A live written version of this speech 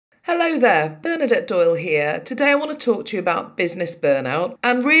Hello there, Bernadette Doyle here. Today I want to talk to you about business burnout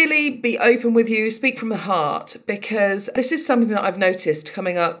and really be open with you, speak from the heart, because this is something that I've noticed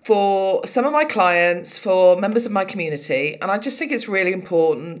coming up for some of my clients, for members of my community, and I just think it's really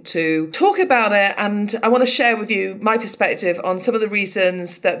important to talk about it, and I want to share with you my perspective on some of the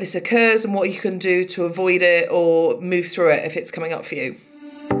reasons that this occurs and what you can do to avoid it or move through it if it's coming up for you.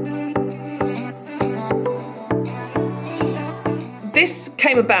 This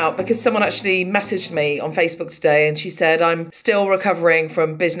came about because someone actually messaged me on Facebook today and she said, I'm still recovering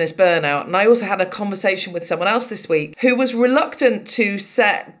from business burnout. And I also had a conversation with someone else this week who was reluctant to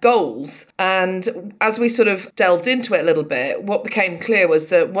set goals. And as we sort of delved into it a little bit, what became clear was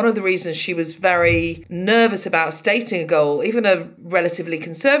that one of the reasons she was very nervous about stating a goal, even a relatively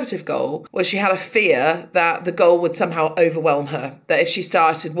conservative goal, was she had a fear that the goal would somehow overwhelm her. That if she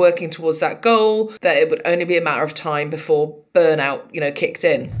started working towards that goal, that it would only be a matter of time before burnout, kicked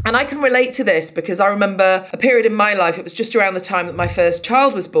in. And I can relate to this because I remember a period in my life, it was just around the time that my first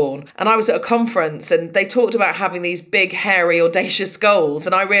child was born. And I was at a conference and they talked about having these big, hairy, audacious goals.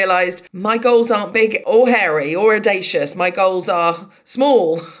 And I realized my goals aren't big or hairy or audacious. My goals are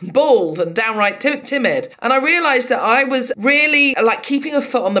small, bold, and downright timid. And I realized that I was really like keeping a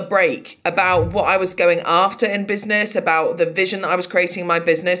foot on the brake about what I was going after in business, about the vision that I was creating in my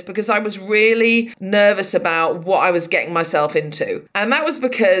business, because I was really nervous about what I was getting myself into. And that was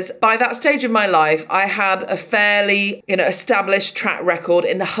because by that stage of my life, I had a fairly, established track record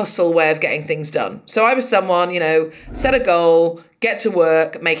in the hustle way of getting things done. So I was someone, set a goal, get to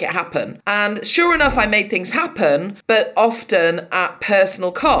work, make it happen. And sure enough, I made things happen, but often at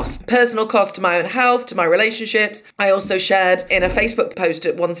personal cost. Personal cost to my own health, to my relationships. I also shared in a Facebook post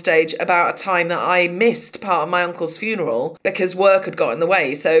at one stage about a time that I missed part of my uncle's funeral because work had got in the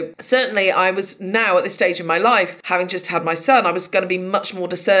way. So certainly I was now at this stage in my life, having just had my son, I was going to be much more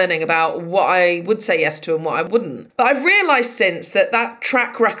discerning about what I would say yes to and what I wouldn't. But I've realised since that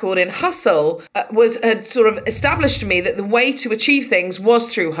track record in hustle had sort of established to me that the way to achieve things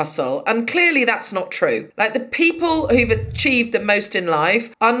was through hustle, and clearly that's not true. Like, the people who've achieved the most in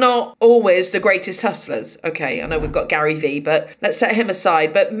life are not always the greatest hustlers. Okay, I know we've got Gary V, but let's set him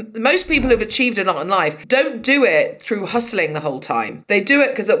aside. But most people who've achieved a lot in life don't do it through hustling the whole time. They do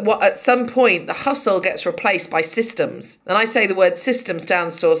it because at some point the hustle gets replaced by systems. And I say the word system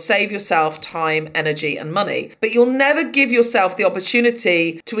stands for save yourself time, energy, and money. But you'll never give yourself the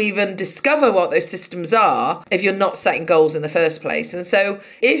opportunity to even discover what those systems are if you're not setting goals in the first place. And so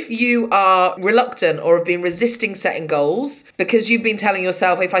if you are reluctant or have been resisting setting goals because you've been telling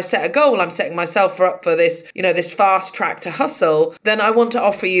yourself, if I set a goal, I'm setting myself up for this, this fast track to hustle, then I want to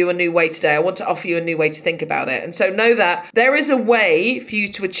offer you a new way today. I want to offer you a new way to think about it. And so know that there is a way for you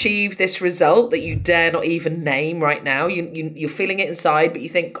to achieve this result that you dare not even name right now. You're feeling it inside, but you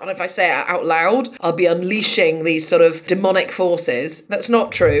think, God, if I say it out loud, I'll be unleashing these sort of demonic forces. That's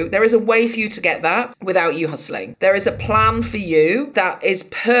not true. There is a way for you to get that without you hustling. There is a plan for you that is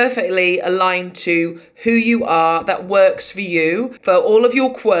perfectly aligned to who you are, that works for you, for all of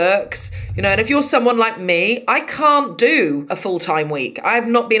your quirks, and if you're someone like me, I can't do a full-time week. I've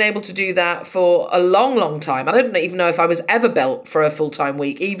not been able to do that for a long, long time. I don't even know if I was ever built for a full-time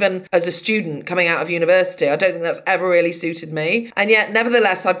week, even as a student coming out of university. I don't think that's ever really suited me. And yet,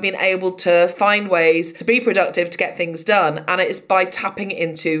 nevertheless, I've been able to find ways to be productive, to get things done, and it is by tapping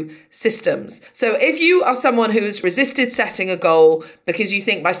into systems. So if you are someone who has resisted setting a goal because you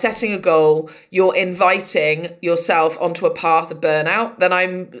think by setting a goal, you're inviting yourself onto a path of burnout, then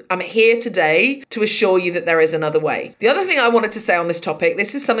I'm here today to assure you that there is another way. The other thing I wanted to say on this topic,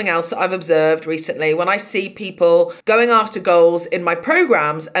 this is something else that I've observed recently when I see people going after goals in my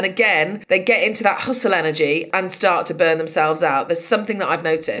programs, and again, they get into that hustle energy and start to burn themselves out. There's something that I've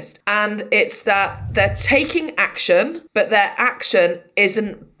noticed, and it's that they're taking action, but their action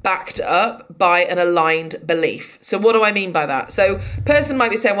isn't backed up by an aligned belief. So what do I mean by that? So a person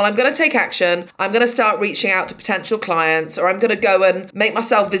might be saying, well, I'm going to take action. I'm going to start reaching out to potential clients, or I'm going to go and make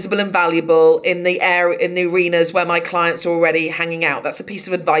myself visible and valuable in the arenas where my clients are already hanging out. That's a piece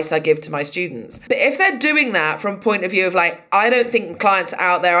of advice I give to my students. But if they're doing that from a point of view of like, I don't think clients are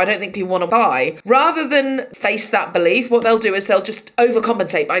out there, I don't think people want to buy, rather than face that belief, what they'll do is they'll just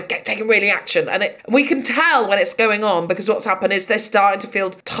overcompensate by taking really action. And we can tell when it's going on because what's happened is they're starting to feel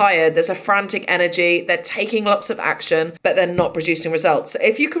tired, there's a frantic energy, they're taking lots of action, but they're not producing results. So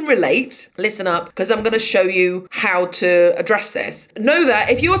if you can relate, listen up, because I'm going to show you how to address this. Know that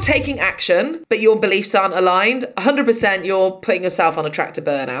if you're taking action, but your beliefs aren't aligned, 100% you're putting yourself on a track to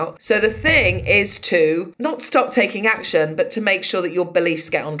burnout. So the thing is to not stop taking action, but to make sure that your beliefs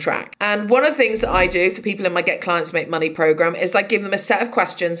get on track. And one of the things that I do for people in my Get Clients Make Money program is like give them a set of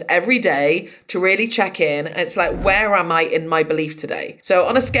questions every day to really check in. It's like, where am I in my belief today? So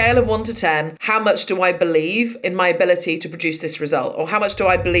on a scale of 1 to 10, how much do I believe in my ability to produce this result? Or how much do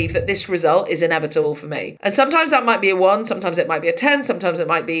I believe that this result is inevitable for me? And sometimes that might be a 1, sometimes it might be a 10, sometimes it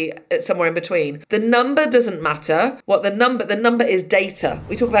might be somewhere in between. The number doesn't matter. The number is data.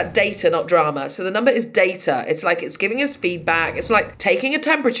 We talk about data, not drama. So the number is data. It's like it's giving us feedback. It's like taking a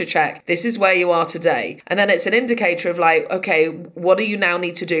temperature check. This is where you are today. And then it's an indicator of like, okay, what do you now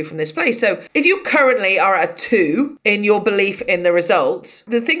need to do from this place? So if you currently are at a 2 in your belief in the results,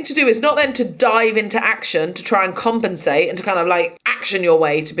 the thing to do is not then to dive into action to try and compensate and to kind of like action your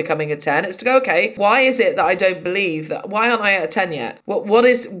way to becoming a 10. It's to go, okay, why is it that I don't believe that? Why aren't I at a 10 yet?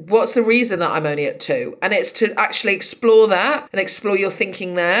 What's the reason that I'm only at 2? And it's to actually explore that and explore your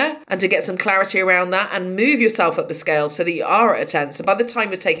thinking there and to get some clarity around that and move yourself up the scale so that you are at a 10. So by the time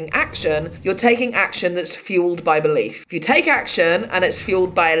you're taking action that's fueled by belief. If you take action and it's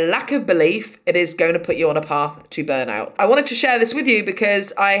fueled by a lack of belief, it is going to put you on a path to burnout. I wanted to share this with you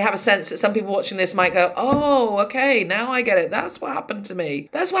because I have a sense that some people watching this might go, oh, okay, now I get it. That's what happened to me.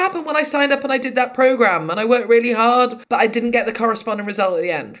 That's what happened when I signed up and I did that program and I worked really hard, but I didn't get the corresponding result at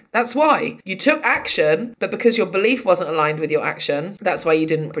the end. That's why. You took action, but because your belief wasn't aligned with your action, that's why you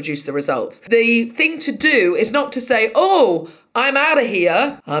didn't produce the results. The thing to do is not to say, oh, I'm out of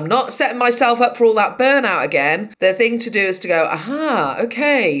here. I'm not setting myself up for all that burnout again. The thing to do is to go, aha,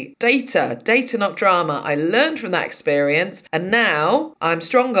 okay, data, not drama. I learned from that experience and now I'm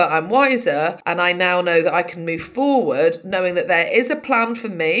stronger, I'm wiser, and I now know that I can move forward knowing that there is a plan for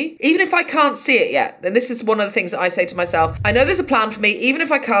me, even if I can't see it yet. And this is one of the things that I say to myself. I know there's a plan for me, even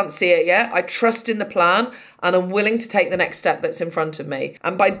if I can't see it yet. I trust in the plan and I'm willing to take the next step that's in front of me.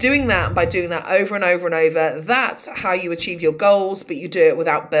 And by doing that over and over and over, that's how you achieve your goals, but you do it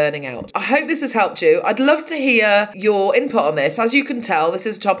without burning out. I hope this has helped you. I'd love to hear your input on this. As you can tell, this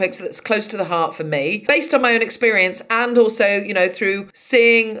is a topic that's close to the heart for me, based on my own experience and also, through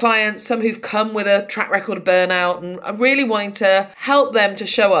seeing clients, some who've come with a track record of burnout, and I'm really wanting to help them to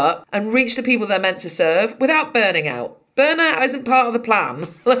show up and reach the people they're meant to serve without burning out. Burnout isn't part of the plan.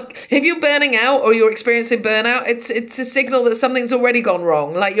 Like if you're burning out or you're experiencing burnout, it's a signal that something's already gone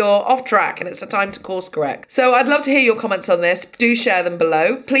wrong, like you're off track and it's a time to course correct. So I'd love to hear your comments on this. Do share them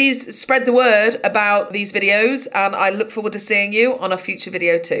below. Please spread the word about these videos and I look forward to seeing you on a future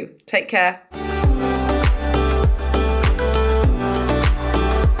video too. Take care.